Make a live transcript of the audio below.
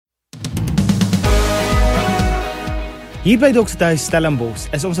Hier by Doxethuis Stellenbosch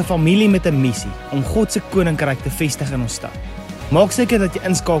is ons 'n familie met 'n missie om God se koninkryk te vestig in ons stad. Maak seker dat jy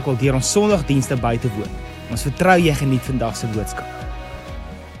inskakel deur ons Sondagdienste by te woon. Ons vertrou jy geniet vandag se boodskap.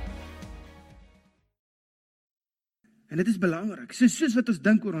 En dit is belangrik, soos wat ons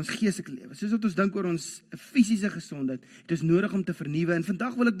dink oor ons geestelike lewe, soos wat ons dink oor ons fisiese gesondheid, dit is nodig om te vernuwe. En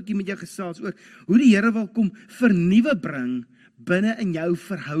vandag wil ek 'n bietjie met jou gesels oor hoe die Here wil kom vernuwe bring binne in jou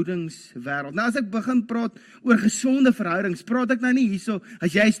verhoudingswêreld. Nou as ek begin praat oor gesonde verhoudings, praat ek nou nie hierso,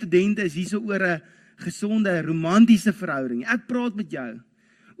 as jy 'n student is, hierso oor 'n gesonde romantiese verhouding. Ek praat met jou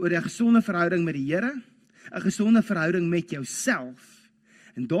oor 'n gesonde verhouding met die Here, 'n gesonde verhouding met jouself.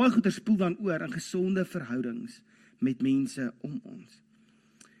 En daai goeie spoel dan oor in gesonde verhoudings met mense om ons.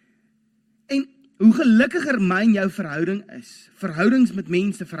 En hoe gelukkiger my en jou verhouding is, verhoudings met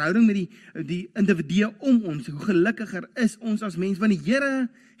mense, verhouding met die individue om ons, hoe gelukkiger is ons as mens, want die Here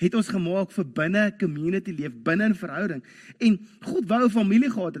het ons gemaak vir binne community leef, binne 'n verhouding. En God wou 'n familie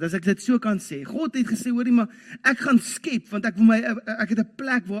gehad het, as ek dit so kan sê. God het gesê, hoorie maar, ek gaan skep, want ek het 'n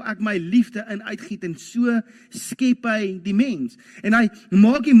plek waar ek my liefde in uitgiet, en so skep hy die mens. En hy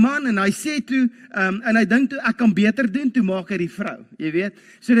maak die man, en hy sê toe, en hy dink toe, ek kan beter doen, toe maak hy die vrou, jy weet.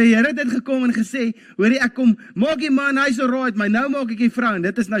 So die Here het dit gekom en gesê, hoorie, ek kom, maak die man, hy's alright, maar nou maak ek die vrou, en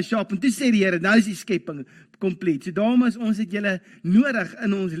dit is nou sharp. En toe sê die Here, nou is die skepping compleet. So daarom is ons het julle nodig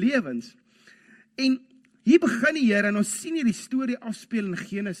in ons lewens. En hier begin die Here, en ons sien hier die storie afspeel in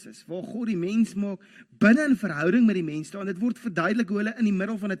Genesis, waar God die mens maak, binne in verhouding met die mens staan. Dit word verduidelik hoe hulle in die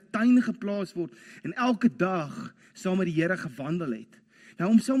middel van 'n tuin geplaas word, en elke dag saam met die Here gewandel het.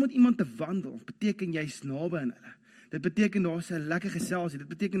 Nou om saam met iemand te wandel, beteken jy's naby aan hulle. Dit beteken daar's 'n lekker geselsie, dit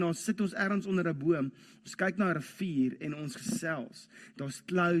beteken daar sit ons ergens onder 'n boom, ons kyk na 'n rivier en ons gesels. Daar's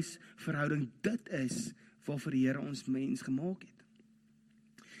close verhouding, dit is waarvoor die Here ons mens gemaak het.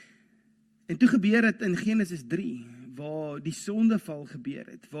 En toe gebeur dit in Genesis 3, waar die sondeval gebeur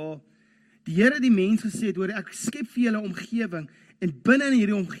het, waar die Here die mens gesê het, hoor, ek skep vir julle omgewing, en binne in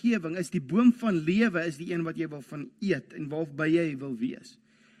hierdie omgewing is die boom van lewe, is die een wat jy wil van eet, en waarby jy wil wees.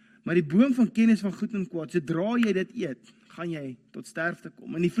 Maar die boom van kennis van goed en kwaad, sodra jy dit eet, gaan jy tot sterfte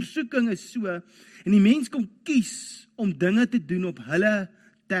kom. En die versoeking is so, en die mens kom kies om dinge te doen op hulle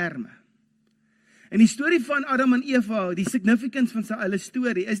terme. En die storie van Adam en Eva, die significance van sy hulle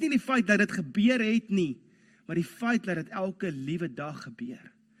storie, is nie die feit dat dit gebeur het nie, maar die feit dat dit elke liewe dag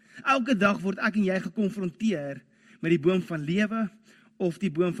gebeur. Elke dag word ek en jy gekonfronteer met die boom van lewe, of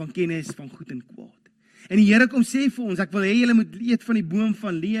die boom van kennis van goed en kwaad. En die Here kom sê vir ons, ek wil hê julle moet eet van die boom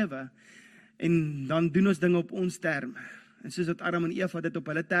van lewe, en dan doen ons dinge op ons terme. En soos wat Adam en Eva dit op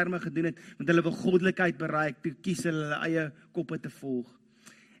hulle terme gedoen het, want hulle wil goddelikheid bereik, toe kies hulle eie koppe te volg.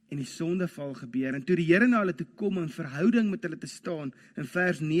 En die sondeval gebeur, en toe die Here na hulle toe kom in verhouding met hulle te staan, in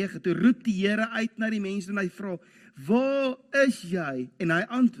vers 9, toe roep die Here uit na die mense en hy vra, waar is jy? En hy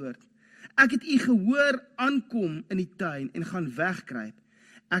antwoord, ek het u gehoor aankom in die tuin en gaan wegkruip.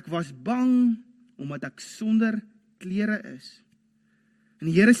 Ek was bang, omdat ek sonder klere is. En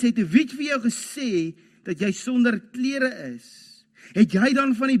die Here sê toe, wie het vir jou gesê dat jy sonder klere is? Het jy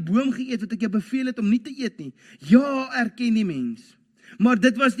dan van die boom geëet wat ek jou beveel het om nie te eet nie? Ja, erken die mens. Maar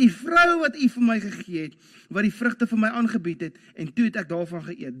dit was die vrou wat u vir my gegee het, wat die vrugte vir my aangebied het, en toe het ek daarvan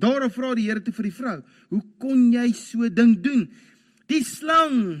geëet. Daarom vra die Here toe vir die vrou, hoe kon jy so ding doen? Die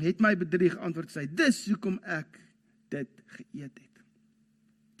slang het my bedrieg, antwoord sy, dis hoekom ek dit geëet het.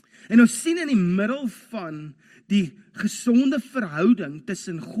 En ons sien in die middel van die gesonde verhouding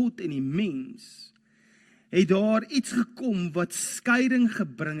tussen God en die mens, het daar iets gekom wat skeiding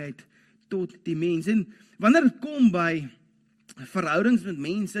gebring het tot die mens. En wanneer dit kom by verhoudings met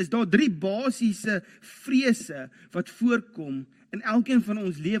mense, is daar 3 basiese vrese wat voorkom in elkeen van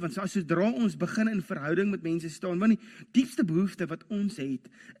ons lewens, sodra ons begin in verhouding met mense staan, want die diepste behoefte wat ons het,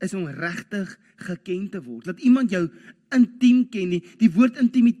 is om regtig geken te word. Dat iemand jou intiem ken. Die woord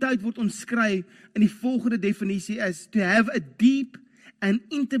intimiteit word omskryf in die volgende definisie is, to have a deep and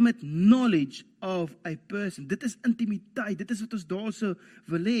intimate knowledge of a person. Dit is intimiteit, dit is wat ons daarso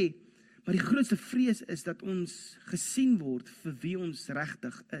wil hê. Maar die grootste vrees is dat ons gesien word vir wie ons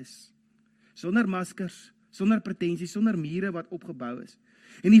regtig is. Sonder maskers, sonder pretensies, sonder mure wat opgebou is.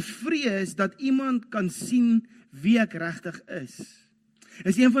 En die vrees dat iemand kan sien wie ek regtig is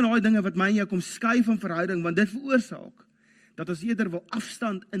een van daai dinge wat my en jou kom skei van verhouding, want dit veroorsaak dat ons eerder wil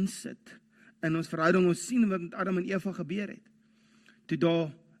afstand insit in ons verhouding. Ons sien wat met Adam en Eva gebeur het. Toe daar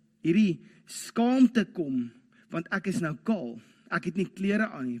hierdie skaamte kom, want ek is nou kaal, ek het nie klere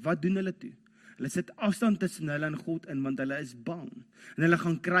aan nie, wat doen hulle toe? Hulle sit afstand tussen hulle en God in, want hulle is bang, en hulle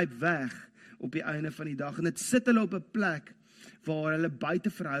gaan kruip weg op die einde van die dag, en dit sit hulle op 'n plek waar hulle buite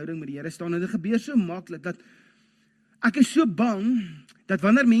verhouding met die Here staan, en dit gebeur so maklik, dat Ek is so bang dat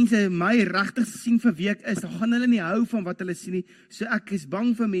wanneer mense my regtig sien vir wie ek is, dan gaan hulle nie hou van wat hulle sien nie. So ek is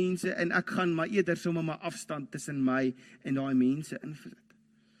bang vir mense en ek gaan maar eerder sommer maar afstand tussen my en daai mense insit.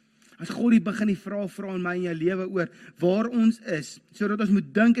 As God begin die vraag vra in my en jou lewe oor waar ons is, sodat ons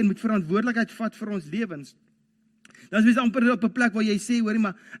moet dink en moet verantwoordelikheid vat vir ons lewens, dan is mens amper op 'n plek waar jy sê, hoorie,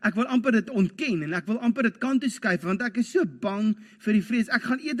 maar ek wil amper dit ontken en ek wil amper dit kant toe skuif, want ek is so bang vir die vrees. Ek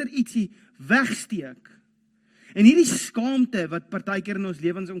gaan eerder ietsie wegsteek. En hierdie skaamte wat partykeer in ons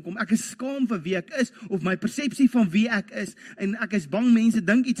lewens omkom, ek is skaam vir wie ek is, of my persepsie van wie ek is, en ek is bang mense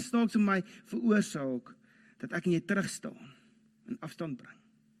dink iets snaaks op my veroorsaak, dat ek en jy terugstaan en afstand bring.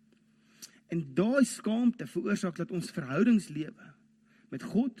 En daai skaamte veroorsaak dat ons verhoudingslewe met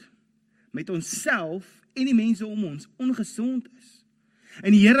God, met onsself en die mense om ons ongesond is.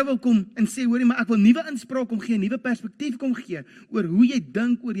 En die Here wil kom en sê, hoorie, maar ek wil nuwe inspraak kom gee, nuwe perspektief kom gee oor hoe jy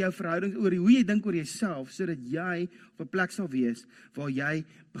dink oor jou verhoudings, oor hoe jy dink oor jouself, sodat jy op 'n plek sal wees waar jy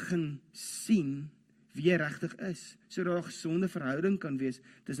begin sien wie jy regtig is, sodat daar 'n gesonde verhouding kan wees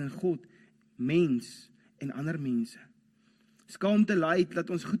tussen God, mens en ander mense. Skaamte lei dat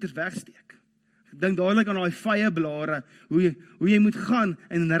ons goeders wegsteek. Ek dink dadelik aan daai vye blare, hoe jy moet gaan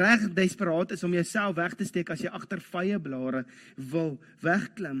en reg desperaat is om jouself weg te steek as jy agter vye blare wil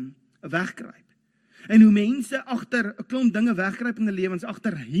wegkruip. En hoe mense agter 'n klomp dinge wegkruip in hulle lewens,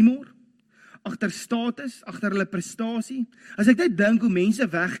 agter humor, agter status, agter hulle prestasie. As ek net dink hoe mense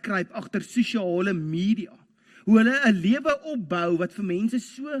wegkruip agter sosiale media, hoe hulle 'n lewe opbou wat vir mense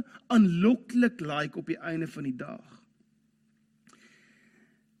so aanloklik lyk op die einde van die dag.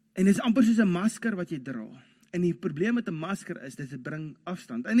 En dit is amper soos 'n masker wat jy dra. En die probleem met 'n masker is, dit bring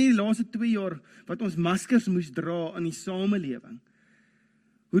afstand. In die laaste 2 jaar wat ons maskers moes dra in die samelewing,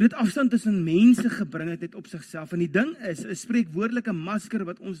 hoe dit afstand tussen mense gebring het net op sigself. En die ding is, 'n spreekwoordelike masker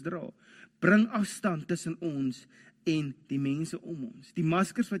wat ons dra, bring afstand tussen ons en die mense om ons. Die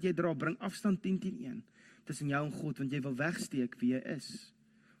maskers wat jy dra, bring afstand 10 teen 1 tussen jou en God, want jy wil wegsteek wie jy is.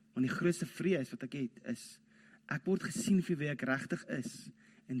 Want die grootste vrees wat ek het is, ek word gesien vir wie ek regtig is,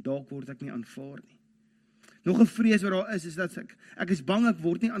 en dalk word ek nie aanvaar nie. Nog 'n vrees wat daar is dat ek is bang ek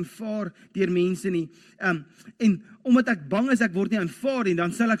word nie aanvaar deur mense nie. En omdat ek bang is ek word nie aanvaar nie,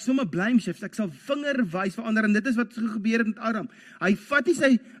 dan sal ek sommer blame shift. Ek sal vinger wys vir ander, en dit is wat so gebeur het met Adam. Hy vat nie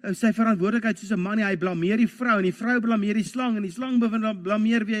sy verantwoordelikheid soos 'n man nie, hy blameer die vrou, en die vrou blameer die slang, en die slang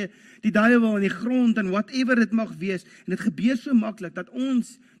blameer weer die duiwel en die grond, en whatever dit mag wees. En dit gebeur so maklik dat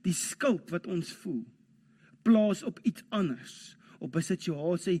ons die skuld wat ons voel plaas op iets anders, op 'n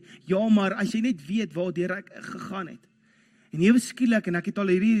situasie. Ja, maar as jy net weet waardeur ek gegaan het. En ewe skielik, en ek het al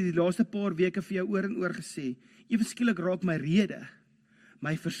hierdie die laaste paar weke vir jou oor en oor gesê, ewe skielik raak my rede,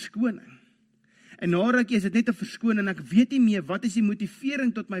 my verskoning. En na rukkie is dit net 'n verskoning, en ek weet nie meer wat is die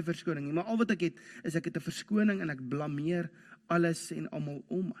motivering tot my verskoning nie, maar al wat ek het, is ek het 'n verskoning, en ek blameer alles en almal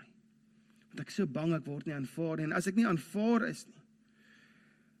om my. Want ek is so bang ek word nie aanvaar nie, en as ek nie aanvaar is nie,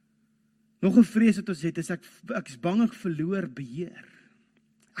 nog 'n vrees wat ons het, is ek is bang ek verloor beheer.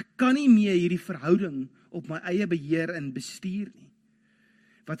 Ek kan nie meer hierdie verhouding op my eie beheer en bestuur nie.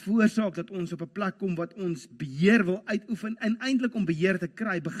 Wat veroorsaak dat ons op 'n plek kom wat ons beheer wil uitoefen, en eintlik om beheer te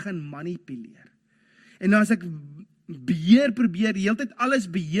kry, begin manipuleer. En as ek beheer probeer, die hele tyd alles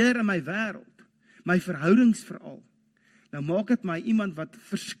beheer in my wêreld, my verhoudings veral, nou maak dit my iemand wat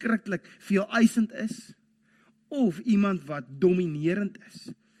verskriklik veel eisend is, of iemand wat dominerend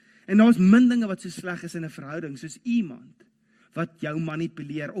is. En daar's min dinge wat so sleg is in 'n verhouding, soos iemand wat jou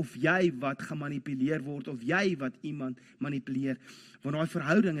manipuleer, of jy wat gemanipuleer word, of jy wat iemand manipuleer. Want daai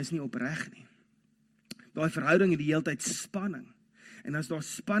verhouding is nie opreg nie. Daai verhouding het die hele tyd spanning. En as daar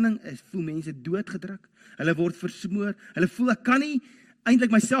spanning is, voel mense doodgedruk. Hulle word versmoor. Hulle voel ek kan nie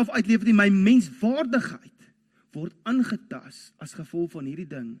eintlik myself uitleef nie. My menswaardigheid word aangetas as gevolg van hierdie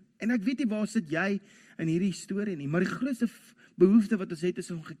ding. En ek weet nie waar sit jy in hierdie storie nie, maar die grootste behoefte wat ons het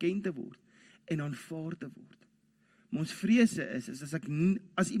is om geken te word en aanvaar te word. Maar ons vrese is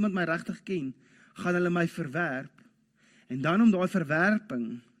as iemand my regtig ken, gaan hulle my verwerp, en dan om daai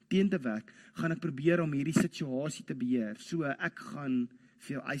verwerping teen te werk, gaan ek probeer om hierdie situasie te beheer, so ek gaan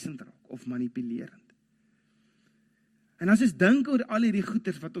veel eisend raak of manipulerend. En as ons dink oor al hierdie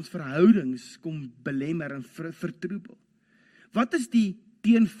goeters wat ons verhoudings kom belemmer en vertroebel, wat is die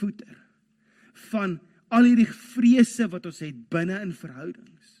teenvoeter van al hierdie vrese wat ons het binne in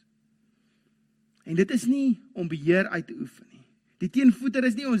verhoudings? En dit is nie om beheer uit te oefen nie. Die teenvoeter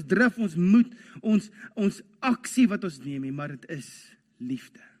is nie ons drif, ons moed, ons aksie wat ons neem nie, maar dit is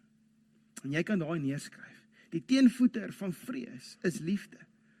liefde. En jy kan daai neerskryf. Die teenvoeter van vrees is liefde.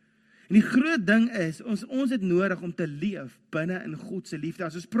 En die groot ding is, ons het nodig om te leef binne in God se liefde.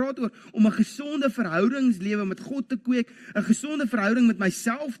 As ons praat oor om 'n gesonde verhoudingslewe met God te kweek, 'n gesonde verhouding met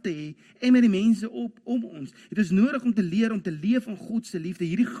myself te hê en met die mense om ons, het ons nodig om te leer om te leef in God se liefde.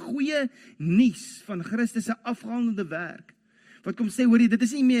 Hierdie goeie nuus van Christus se afgehandelde werk. Wat kom sê, hoorie, dit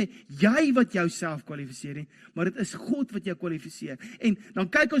is nie meer jy wat jouself kwalifiseer nie, maar dit is God wat jou kwalifiseer. En dan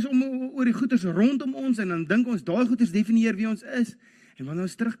kyk ons oor die goeders rondom ons en dan dink ons, daai goeders definieer wie ons is. En wanneer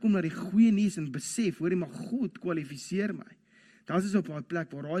ons terugkom na die goeie nuus en besef, hoorie, maar God kwalifiseer my. Dan is ons op daai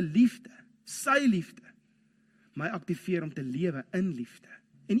plek waar daai liefde, sy liefde, my aktiveer om te lewe in liefde.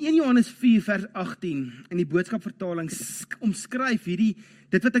 En 1 Johannes 4 vers 18 in die boodskapvertaling omskryf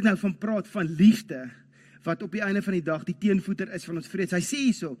dit wat ek nou van praat, van liefde, wat op die einde van die dag die teenvoeter is van ons vrees. Hy sê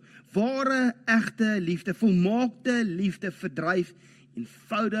hierso, ware, egte liefde, volmaakte liefde verdryf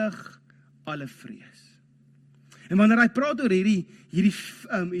eenvoudig alle vrees. En wanneer hy praat oor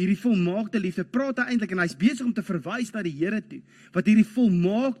hierdie volmaakte liefde, praat hy eintlik, en hy's besig om te verwys na die Here toe, wat hierdie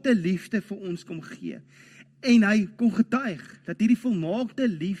volmaakte liefde vir ons kom gee. En hy kom getuig dat hierdie volmaakte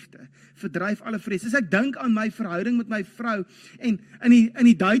liefde verdryf alle vrees. As ek dink aan my verhouding met my vrou en in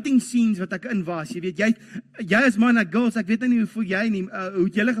die dating scenes wat ek in was, jy weet, jy is man, ek girls, ek weet nie hoe voel jy nie, hoe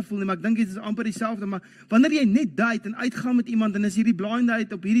het julle gevoel nie, maar ek dink dit is amper dieselfde, maar wanneer jy net date en uitgaan met iemand en is hierdie blind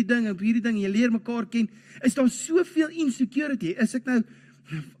date op hierdie ding en jy leer mekaar ken, is daar soveel insecurity.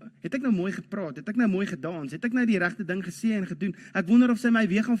 Het ek nou mooi gepraat? Het ek nou mooi gedans? Het ek nou die regte ding gesê en gedoen? Ek wonder of sy my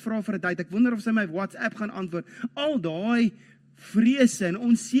weer gaan vra vir 'n date. Ek wonder of sy my WhatsApp gaan antwoord. Al daai vrese en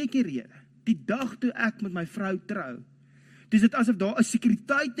onsekerhede. Die dag toe ek met my vrou trou, dis dit asof daar 'n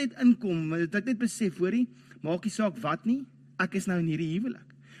sekuriteit net inkom, dat ek net besef, hoorie, maak nie saak wat nie, ek is nou in hierdie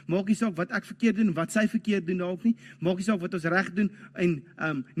huwelik. Maak nie saak wat ek verkeerd doen, wat sy verkeerd doen dalk nie. Maak nie saak wat ons reg doen en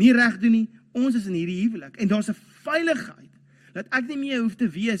nie reg doen nie. Ons is in hierdie huwelik en daar's 'n veiligheid dat ek nie meer hoef te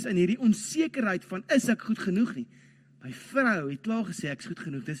wees in hierdie onsekerheid van, is ek goed genoeg nie. My vrou het klaar gesê, ek is goed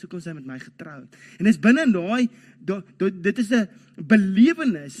genoeg, dis hoekom sy met my getrou het. En dis binne daai, dit is 'n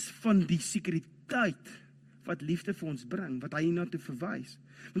belewenis van die sekuriteit wat liefde vir ons bring, wat hy hierna toe verwys.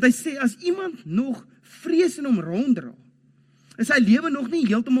 Want hy sê, as iemand nog vrees in hom ronddra, is sy lewe nog nie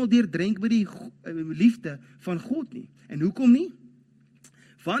heeltemal deurdrenk met die liefde van God nie. En hoekom nie?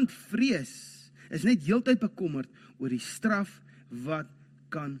 Want vrees is net heeltyd bekommerd oor die straf wat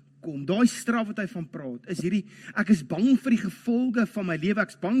kan kom. Daai straf wat hy van praat, is hierdie, ek is bang vir die gevolge van my lewe, ek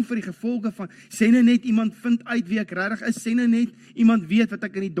is bang vir die gevolge van, sê nou net iemand vind uit wie ek regtig is, sê nou net iemand weet wat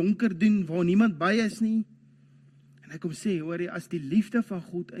ek in die donker doen, waar niemand by is nie. En hy kom sê, hoorie, as die liefde van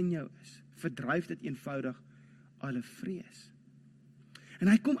God in jou is, verdryf dit eenvoudig alle vrees. En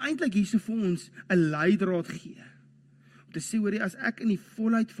hy kom eintlik hierso vir ons 'n leidraad gee, om te sê, hoorie, as ek in die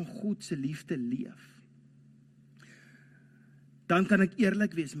volheid van God se liefde leef, dan kan ek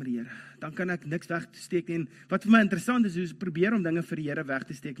eerlik wees met die Here. Dan kan ek niks wegsteek nie. En wat vir my interessant is, hoe ons probeer om dinge vir die Here weg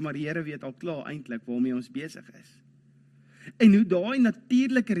te steek, maar die Here weet al klaar eintlik waarmee ons besig is. En hoe daai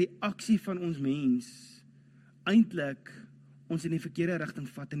natuurlike reaksie van ons mens eintlik ons in die verkeerde rigting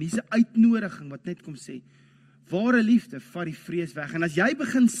vat. En hier's 'n uitnodiging wat net kom sê, ware liefde vat die vrees weg. En as jy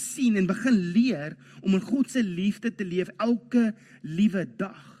begin sien en begin leer om in God se liefde te leef elke liewe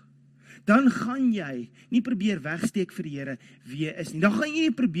dag, dan gaan jy nie probeer wegsteek vir die Here wie jy is nie. Dan gaan jy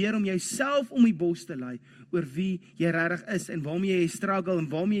nie probeer om jouself om die bos te lei oor wie jy regtig is en waarmee jy struggle en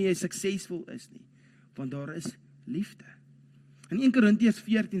waarmee jy suksesvol is nie. Want daar is liefde. In 1 Korintiërs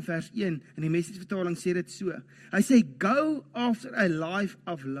 14 vers 1 in die Messiesvertaling sê dit so. Hy sê, go after a life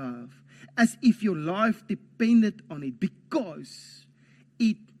of love, as if your life depended on it, because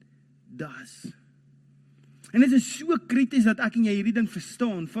it does. En dit is so krities dat ek en jy hierdie ding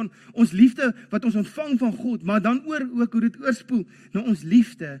verstaan, van ons liefde wat ons ontvang van God, maar dan ook hoe dit oorspoel na ons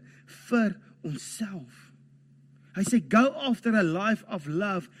liefde vir onsself. Hy sê, go after a life of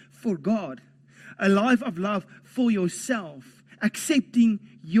love for God, a life of love for yourself, accepting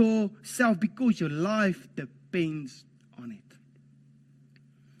yourself because your life depends on it.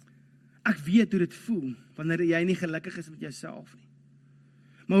 Ek weet hoe dit voel, wanneer jy nie gelukkig is met jouself nie.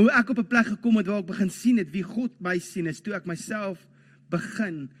 Maar hoe ek op 'n plek gekom het waar ek begin sien het wie God my sien is, toe ek myself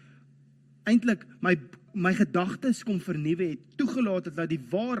begin, eintlik my gedagtes kom vernuwe het, toegelaat het dat die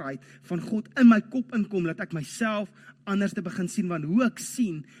waarheid van God in my kop inkom, dat ek myself anders te begin sien, want hoe ek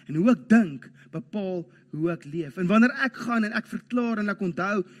sien en hoe ek dink, bepaal hoe ek leef. En wanneer ek gaan en ek verklaar en ek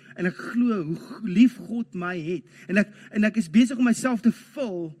onthou en ek glo hoe lief God my het, en ek is besig om myself te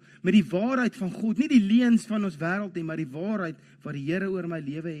vul met die waarheid van God, nie die leuns van ons wêreld nie, maar die waarheid wat die Here oor my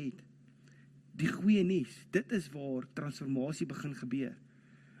lewe het. Die goeie nuus, dit is waar transformasie begin gebeur,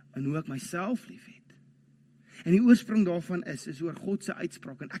 in hoe ek myself lief het. En die oorsprong daarvan is oor God se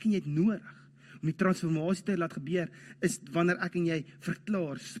uitspraak, en ek en jy het nodig om die transformasie te laat gebeur, is wanneer ek en jy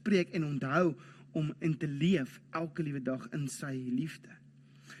verklaar, spreek en onthou om in te leef elke liewe dag in sy liefde.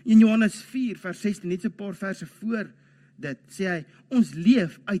 In Johannes 4 vers 16, net so 'n paar verse voor dit, sê hy, ons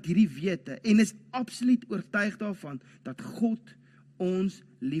leef uit hierdie wete en is absoluut oortuig daarvan dat God ons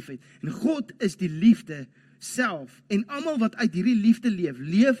liefhet. En God is die liefde self, en almal wat uit hierdie liefde leef,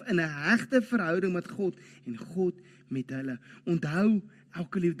 leef in 'n hegte verhouding met God en God met hulle. Onthou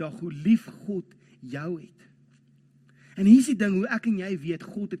elke liewe dag hoe lief God jou het. En hier is die ding, hoe ek en jy weet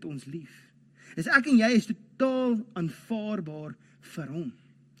God het ons lief. Is ek en jy is totaal aanvaarbaar vir hom.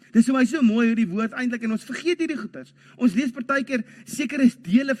 Dis vir my so mooi hoe die woord eintlik, en ons vergeet hierdie goeters. Ons lees partykeer sekere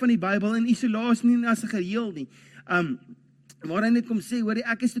dele van die Bybel in isolasie, nie as 'n geheel nie. Waar hy net kom sê, hoor,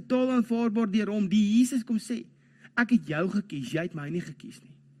 ek is totaal aanvaarbaar deur hom. Die Jesus kom sê, ek het jou gekies, jy het my nie gekies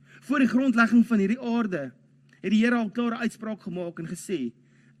nie. Voor die grondlegging van hierdie aarde het die Here al klare uitspraak gemaak en gesê,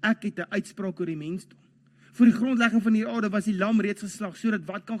 ek het 'n uitspraak oor die mensdom. Voor die grondlegging van hierdie aarde was die lam reeds geslag, sodat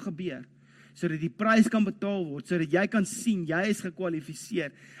wat kan gebeur? Sodat die prys kan betaal word, sodat jy kan sien, jy is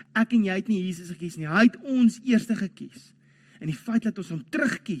gekwalifiseer. Ek en jy het nie Jesus gekies nie, hy het ons eerste gekies. En die feit dat ons hom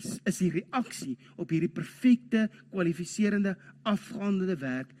terugkies, is die reaksie op hierdie perfekte, kwalifiserende, afgehandelde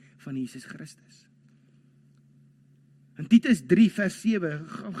werk van Jesus Christus. In Titus 3 vers 7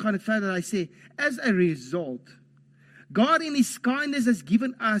 gaan dit verder, hy sê, as a result, God in his kindness has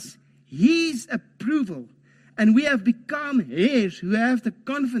given us his approval, and we have become heirs who have the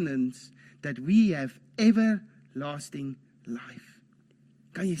confidence that we have everlasting life.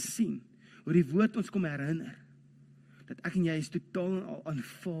 Kan jy sien, hoe die woord ons kom herinner, dat ek en jy is totaal en al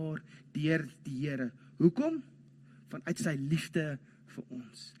aanvaar deur die Here. Hoekom? Vanuit sy liefde vir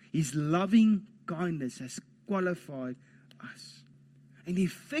ons. His loving kindness has qualified us. En die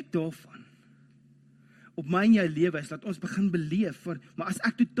effek daarvan op my en jou lewe is dat ons begin beleef, maar as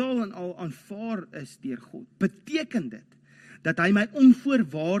ek totaal en al aanvaar is deur God, beteken dit dat hy my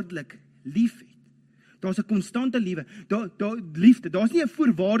onvoorwaardelik lief het. Daar's 'n konstante liefde. Daar's nie 'n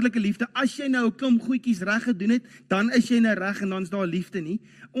voorwaardelike liefde. As jy nou 'n klomp goedjies reg gedoen het, dan is jy nou reg en dan is daar liefde nie.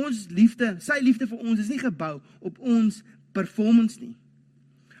 Ons liefde, sy liefde vir ons is nie gebou op ons performance nie.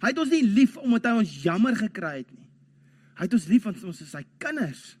 Hy het ons nie lief omdat hy ons jammer gekry het nie. Hy het ons lief want ons is sy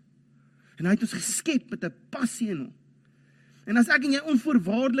kinders. En hy het ons geskep met 'n passie in hom. En as ek en jy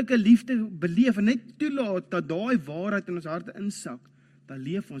onvoorwaardelike liefde beleef en net toelaat dat daai waarheid in ons harte insak, dan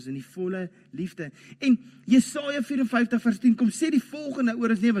leef ons in die volle liefde. En Jesaja 54 vers 10 kom sê die volgende oor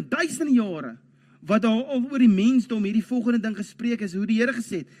ons lewe, duisende jare, wat daar al oor die mensdom hierdie volgende ding gespreek is, hoe die Here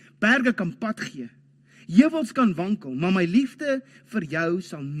gesê het, berge kan pad gee, heuwels kan wankel, maar my liefde vir jou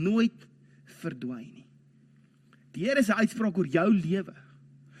sal nooit verdwyn nie. Die Here se uitspraak oor jou lewe.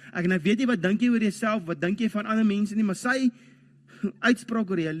 Ek weet nie wat dink jy oor jouself, wat dink jy van ander mense nie, maar sy uitspraak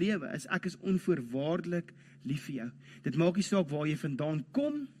oor jou lewe is, ek is onvoorwaardelik lief vir jou. Dit maak nie saak waar jy vandaan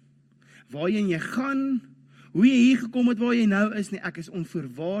kom, waarheen jy gaan, hoe jy hier gekom het waar jy nou is nie, ek is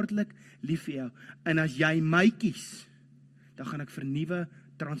onvoorwaardelik lief vir jou. En as jy my kies, dan gaan ek vernuwe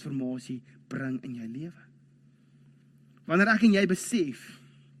transformasie bring in jou lewe. Wanneer ek en jy besef,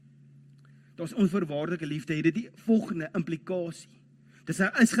 daar's onvoorwaardelike liefde, het dit die volgende implikasie. Dis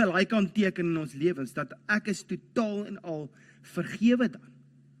is gelyk aan teken in ons lewens, dat ek is totaal en al vergewe dan.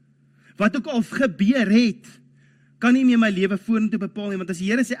 Wat ook al gebeur het, kan nie meer my lewe vorentoe bepaal nie, want as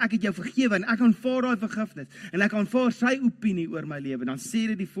die Here sê, ek het jou vergewe, en ek aanvaar daai vergifnis, en ek aanvaar sy opinie oor my lewe, dan sê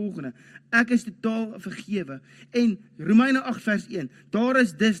dit die volgende, ek is totaal vergewe, en Romeine 8 vers 1, daar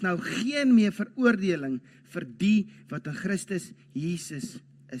is dus nou geen meer veroordeling vir die wat in Christus Jesus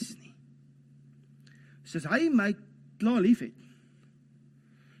is nie. Soos hy my klaar lief het,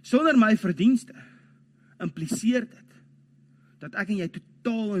 sonder my verdienste, impliseer dit, dat ek en jy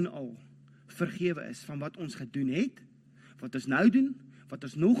totaal en al vergewe is van wat ons gedoen het, wat ons nou doen, wat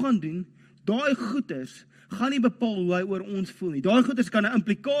ons nog gaan doen. Daai goeders gaan nie bepaal hoe hy oor ons voel nie. Daai goeders kan 'n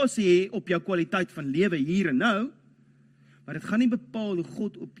implikasie hê op jou kwaliteit van lewe hier en nou, maar dit gaan nie bepaal hoe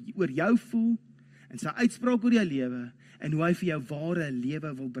God oor jou voel en sy uitspraak oor jou lewe en hoe hy vir jou ware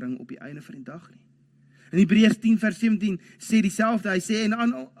lewe wil bring op die einde van die dag nie. In Hebreërs 10 vers 17 sê dieselfde, hy sê, en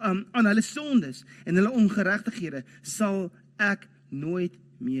aan hulle sondes en hulle ongeregtighede sal ek nooit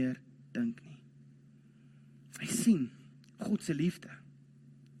meer dink nie. Hy sien, God se liefde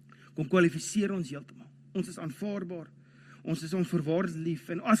kom kwalifiseer ons heeltemal. Ons is aanvaarbaar, ons is onvoorwaardelik lief,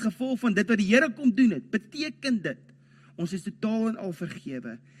 en as gevolg van dit wat die Here kom doen het, beteken dit, ons is totaal en al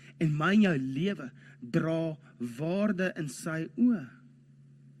vergewe, en my en jou lewe dra waarde in sy oë.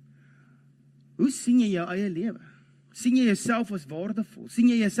 Hoe sien jy jou eie lewe? Sien jy jouself as waardevol? Sien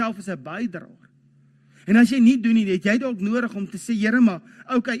jy jouself as 'n bydraer? En as jy nie doen nie, het jy dalk nodig om te sê, Here, maar,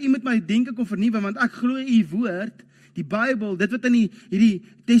 okay, U moet my denke kom vernuwe, want ek glo U woord, die Bybel, dit wat in hierdie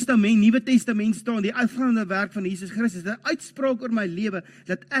testament, Nuwe Testament staan, die uitgaande werk van Jesus Christus, 'n uitspraak oor my lewe,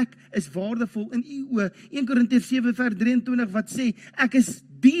 dat ek is waardevol in U oë. 1 Korintiërs 7:23 wat sê, ek is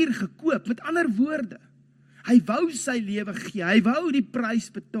duur gekoop, met ander woorde. Hy wou sy lewe gee, hy wou die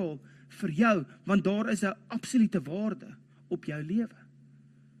prys betaal vir jou, want daar is 'n absolute waarde op jou lewe.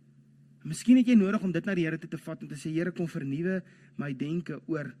 Miskien het jy nodig om dit na die Here toe te vat en te sê, Here, kom vernuwe my denke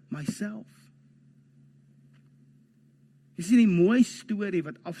oor myself. Jy sien die mooi storie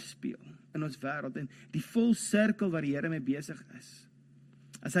wat afspeel in ons wêreld en die vol sirkel waar die Here mee besig is.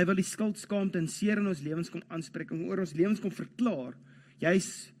 As hy wil die skuld, skaamte en seer in ons lewens kom aanspreek en oor ons lewens kom verklaar,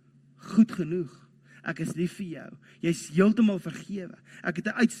 jy's goed genoeg. Ek is lief vir jou. Jy's heeltemal vergewe. Ek het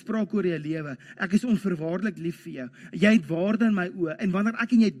 'n uitspraak oor jou lewe. Ek is onvoorwaardelik lief vir jou. Jy het waarde in my oë. En wanneer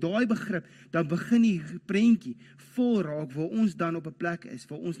ek en jy daai begrip, dan begin die prentjie vol raak waar ons dan op 'n plek is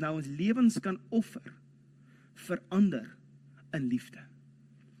waar ons nou ons lewens kan offer vir ander in liefde.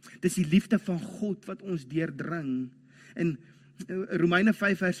 Dis die liefde van God wat ons deurdring. En Romeine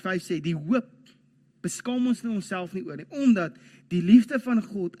 5:5 sê, die hoop beskaam ons nie onsself nie oor nie, omdat die liefde van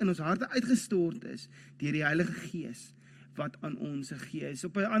God in ons harte uitgestort is deur die Heilige Gees wat aan ons gegee is.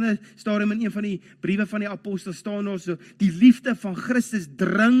 Op 'n ander stadium in een van die briewe van die apostels staan daar so, die liefde van Christus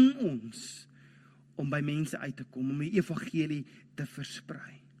dring ons om by mense uit te kom, om die evangelie te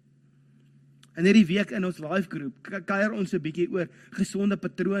versprei. In hierdie week in ons live groep kuier ons 'n bietjie oor gesonde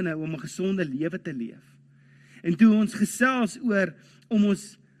patrone om 'n gesonde lewe te leef. En toe ons gesels oor om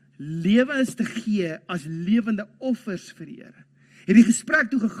ons lewens te gee as lewende offers vir die Here, het die gesprek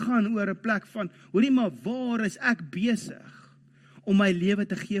toe gegaan oor 'n plek van, hoorie maar, waar is ek besig om my lewe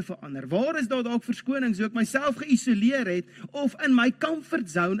te gee vir ander? Waar is daar dalk verskonings so ek myself geïsoleer het of in my comfort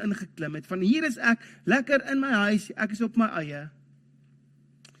zone ingeklim het? Van hier is ek lekker in my huis, ek is op my eie.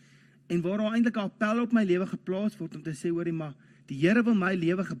 En waar daar eintlik 'n appel op my lewe geplaas word om te sê, hoorie maar, die Here wil my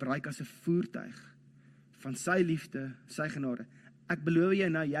lewe gebruik as 'n voertuig van sy liefde, sy genade. Ek beloof jy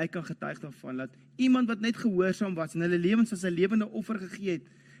nou, jy kan getuig daarvan, dat iemand wat net gehoorsaam was en hulle lewens as 'n lewende offer gegee het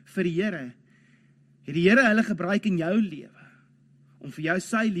vir die Here, het die Here hulle gebruik in jou lewe, om vir jou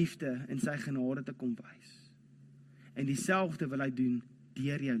sy liefde en sy genade te kom wys. En dieselfde wil hy doen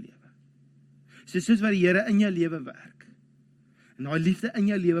deur jou lewe. Soos wat die Here in jou lewe werk, en daai liefde in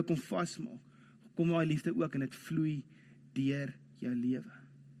jou lewe kom vasmaak, kom daai liefde ook en dit vloei deur jou lewe.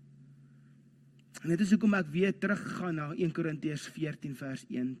 En dit is hoekom ek weer teruggaan na 1 Korintiërs 14 vers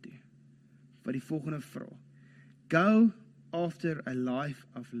 1 toe, wat die volgende vra. Go after a life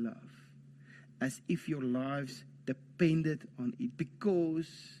of love, as if your lives depended on it,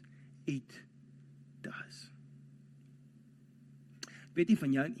 because it does. Weet nie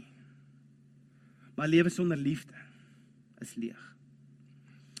van jou nie, maar lewe sonder liefde is leeg.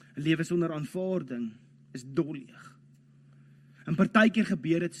 'n Lewe sonder aanvaarding is dolleeg. En partykeer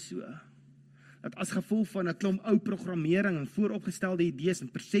gebeur dit so, dat as gevolg van 'n klomp ou programmering en vooropgestelde idees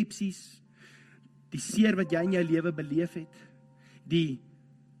en persepsies, die seer wat jy in jou lewe beleef het, die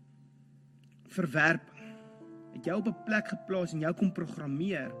verwerping, het jou op 'n plek geplaas en jou kom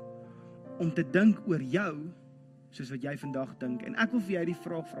programmeer om te dink oor jou soos wat jy vandag dink. En ek wil vir jou die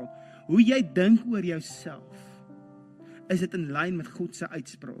vraag vra, hoe jy dink oor jouself, is dit in lyn met God se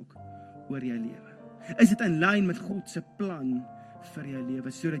uitspraak oor jou lewe? Is dit in lyn met God se plan vir jou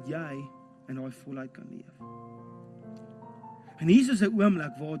lewe, sodat jy in daai volheid kan leef? En hier is 'n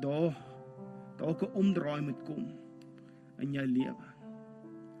oomblik waar dalk 'n omdraai moet kom in jou lewe,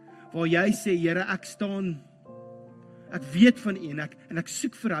 waar jy sê, Here, ek weet van U en ek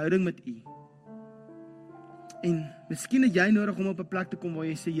soek verhouding met U. En miskien het jy nodig om op 'n plek te kom waar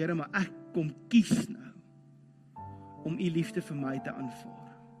jy sê, Here, maar ek kom kies nou om U liefde vir my te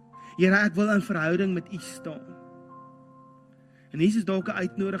aanvaar. Here, ek wil in verhouding met U staan. En hier is dalk 'n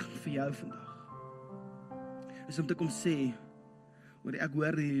uitnodiging vir jou vandag. Is om te kom sê, ek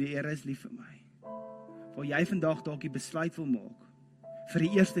hoor die Here is lief vir my. Waar jy vandag dalk die besluit wil maak vir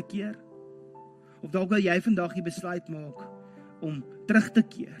die eerste keer, of dalk wil jy vandag die besluit maak om terug te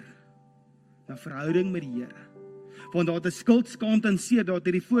keer na verhouding met die Here. Want daar het 'n skuld, skaamte en seer, daar het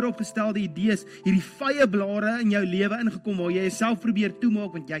hierdie vooropgestelde idees, hierdie vye blare in jou lewe ingekom, waar jy jouself probeer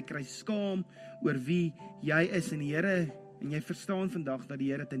toemaak, want jy kry skaam oor wie jy is in die Here, en jy verstaan vandag dat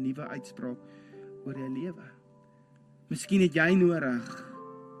die Here 'n nuwe uitspraak oor jou lewe. Miskien het jy nodig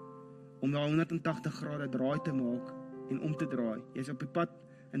om daai 180 grade draai te maak en om te draai. Jy's op die pad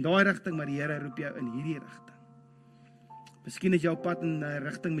in daai rigting, maar die Here roep jou in hierdie rigting. Miskien is jou pad in 'n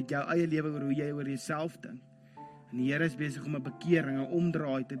rigting met jou eie lewe oor hoe jy oor jouself dink. En die Here is besig om 'n bekering, 'n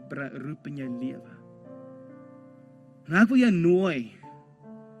omdraai te roep in jou lewe. En ek wil jou nooi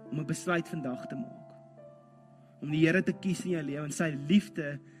om 'n besluit vandag te maak. Om die Here te kies in jou lewe en sy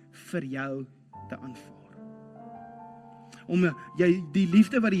liefde vir jou te aanvaar. Om jy die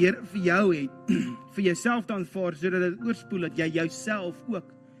liefde wat die Here vir jou het, vir jouself te aanvaar, sodat dit oorspoel dat jy jouself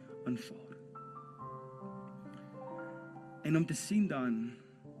ook aanvaar. En om te sien dan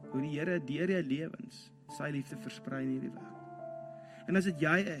hoe die Here deur jou lewens sy liefde versprei in hierdie wêreld. En as dit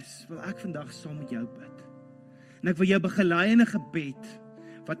jy is, wil ek vandag saam met jou bid. En ek wil jou begelei in 'n gebed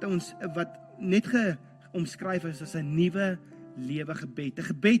wat net omskryf is as 'n nuwe lewe gebed. 'n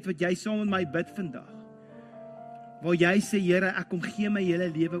Gebed wat jy saam met my bid vandag. Waar jy sê, Here, ek kom gee my hele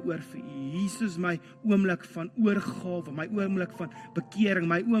lewe oor vir U. Jesus, my oomblik van oorgawe, my oomblik van bekering,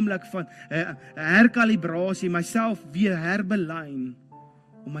 my oomblik van herkalibrasie, myself weer herbelyn,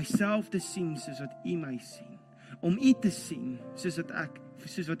 om myself te sien soos wat U my sien. Om U te sien soos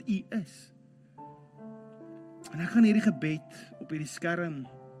wat U is. En ek gaan hierdie gebed op hierdie skerm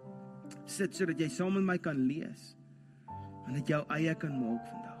sit, sodat jy saam met my kan lees, en dit jou eie kan maak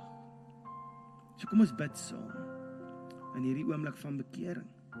vandag. So kom ons bid saam, in hierdie oomblik van bekering.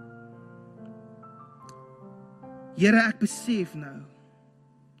 Here, ek besef nou,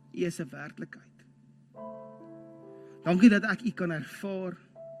 U is 'n werklikheid. Dankie dat ek U kan ervaar,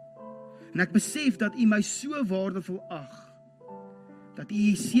 en ek besef dat U my so waardevol ag, dat U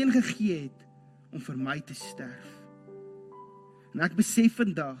U seun gegee het, om vir my te sterf. En ek besef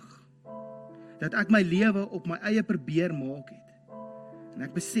vandag, dat ek my lewe op my eie probeer maak het. En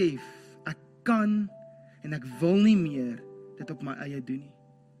ek besef, ek kan en ek wil nie meer dit op my eie doen nie.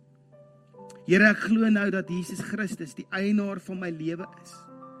 Here, ek glo nou dat Jesus Christus die eienaar van my lewe is.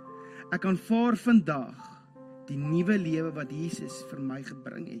 Ek aanvaar vandag die nuwe lewe wat Jesus vir my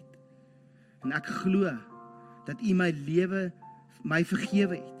gebring het. En ek glo dat U my lewe my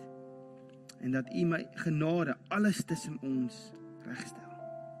vergewe het. En dat U my genade alles tussen ons regstel.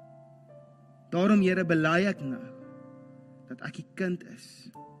 Daarom, Here, bely ek nou dat ek U kind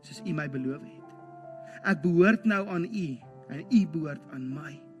is, soos U my beloof het. Ek behoort nou aan U en U behoort aan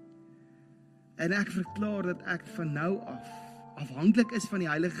my. En ek verklaar dat ek van nou af afhanklik is van die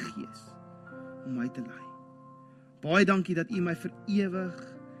Heilige Gees om my te lei. Baie dankie dat U my vir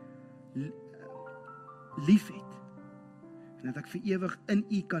ewig lief het en dat ek vir ewig in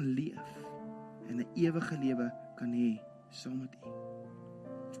U kan leef en 'n ewige lewe kan hê saam met U.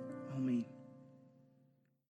 Amen.